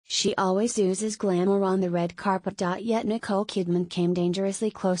She always oozes glamour on the red carpet. Yet Nicole Kidman came dangerously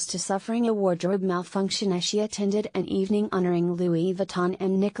close to suffering a wardrobe malfunction as she attended an evening honoring Louis Vuitton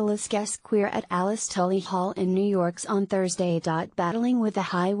and Nicolas Guesquier at Alice Tully Hall in New York's on Thursday. Battling with the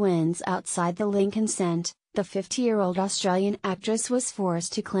high winds outside the Lincoln Center, the 50-year-old Australian actress was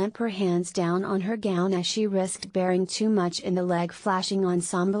forced to clamp her hands down on her gown as she risked bearing too much in the leg-flashing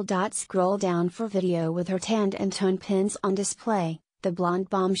ensemble. Scroll down for video with her tanned and toned pins on display. The blonde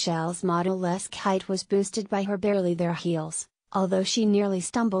bombshell's model-esque height was boosted by her barely there heels, although she nearly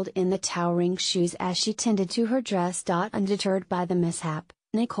stumbled in the towering shoes as she tended to her dress. Undeterred by the mishap,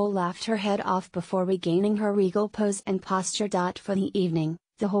 Nicole laughed her head off before regaining her regal pose and posture. For the evening,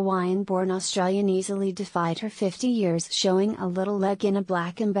 the Hawaiian-born Australian easily defied her 50 years, showing a little leg in a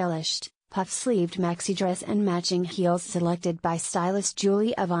black embellished, puff-sleeved maxi dress and matching heels selected by stylist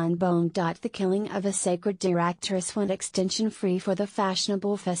Julie Yvonne Bohm. The killing of a sacred deer actress went extension-free for the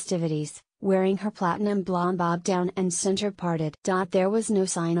fashionable festivities, wearing her platinum blonde bob down and center-parted. There was no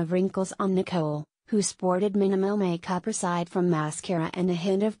sign of wrinkles on Nicole, who sported minimal makeup aside from mascara and a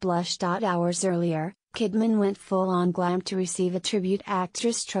hint of blush. Hours earlier, Kidman went full-on glam to receive a Tribute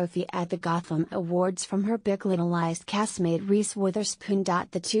Actress trophy at the Gotham Awards from her Big Little Lies castmate Reese Witherspoon.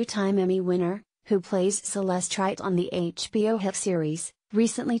 The two-time Emmy winner, who plays Celeste Wright on the HBO hit series,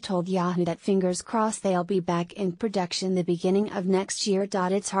 recently told Yahoo that fingers crossed they'll be back in production the beginning of next year.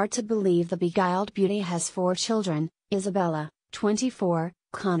 It's hard to believe the beguiled beauty has 4 children: Isabella, 24,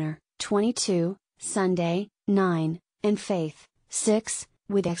 Connor, 22, Sunday, 9, and Faith, 6,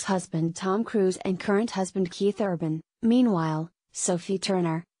 with ex-husband Tom Cruise and current husband Keith Urban. Meanwhile, Sophie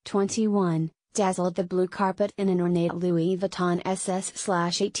Turner, 21, dazzled the blue carpet in an ornate Louis Vuitton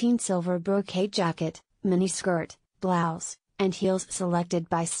SS/18 silver brocade jacket, miniskirt, blouse, and heels selected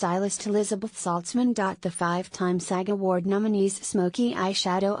by stylist Elizabeth Saltzman. The 5-time SAG Award nominee's smoky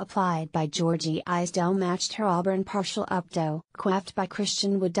eyeshadow applied by Georgie Isdell matched her auburn partial updo, coiffed by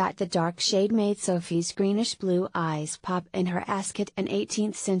Christian Wood. The dark shade made Sophie's greenish-blue eyes pop, and her ascot and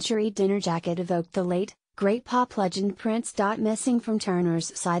 18th-century dinner jacket evoked the late, great pop legend Prince. Missing from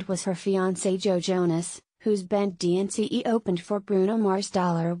Turner's side was her fiancé Joe Jonas, whose band DNCE opened for Bruno Mars'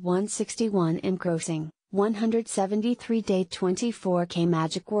 $161 engrossing 173-day 24K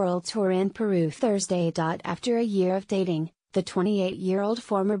Magic World Tour in Peru Thursday. After a year of dating, the 28-year-old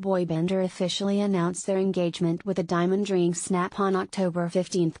former boybender officially announced their engagement with a diamond ring snap on October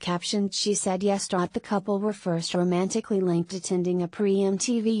 15. Captioned, she said yes. The couple were first romantically linked attending a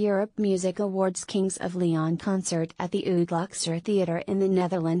pre-MTV Europe Music Awards Kings of Leon concert at the Oud Luxor Theatre in the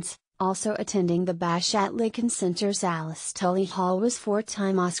Netherlands. Also attending the bash at Lincoln Center's Alice Tully Hall was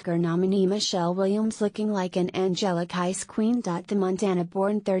 4-time Oscar nominee Michelle Williams, looking like an angelic ice queen. The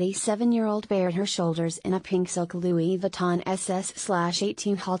Montana-born 37-year-old bared her shoulders in a pink silk Louis Vuitton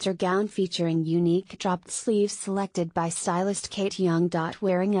SS/18 halter gown featuring unique dropped sleeves selected by stylist Kate Young.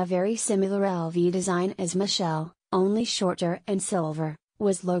 Wearing a very similar LV design as Michelle, only shorter and silver,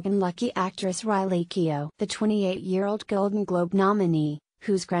 was Logan Lucky actress Riley Keough. The 28-year-old Golden Globe nominee,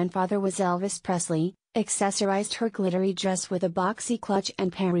 whose grandfather was Elvis Presley, accessorized her glittery dress with a boxy clutch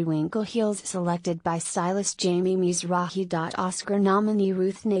and periwinkle heels selected by stylist Jamie Mizrahi. Oscar nominee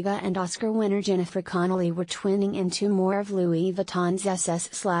Ruth Negga and Oscar winner Jennifer Connelly were twinning into more of Louis Vuitton's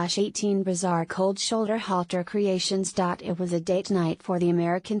SS/18 bizarre cold shoulder halter creations. It was a date night for the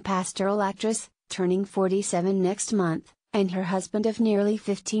American pastoral actress, turning 47 next month, and her husband of nearly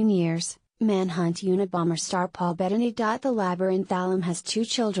 15 years, Manhunt Unabomber star Paul Bettany. The Labyrinth alum has 2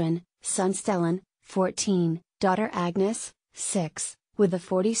 children, son Stellan, 14, daughter Agnes, 6, with a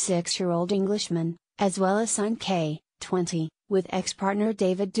 46-year-old Englishman, as well as son Kay, 20, with ex-partner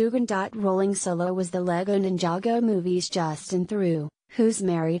David Dugan. Rolling solo was the Lego Ninjago movie's Justin Theroux, who's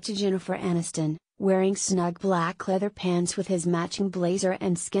married to Jennifer Aniston, wearing snug black leather pants with his matching blazer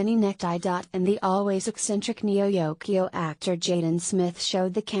and skinny necktie. And the always eccentric Neo Yokio actor Jaden Smith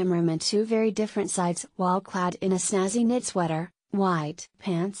showed the cameraman 2 very different sides while clad in a snazzy knit sweater, white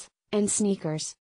pants, and sneakers.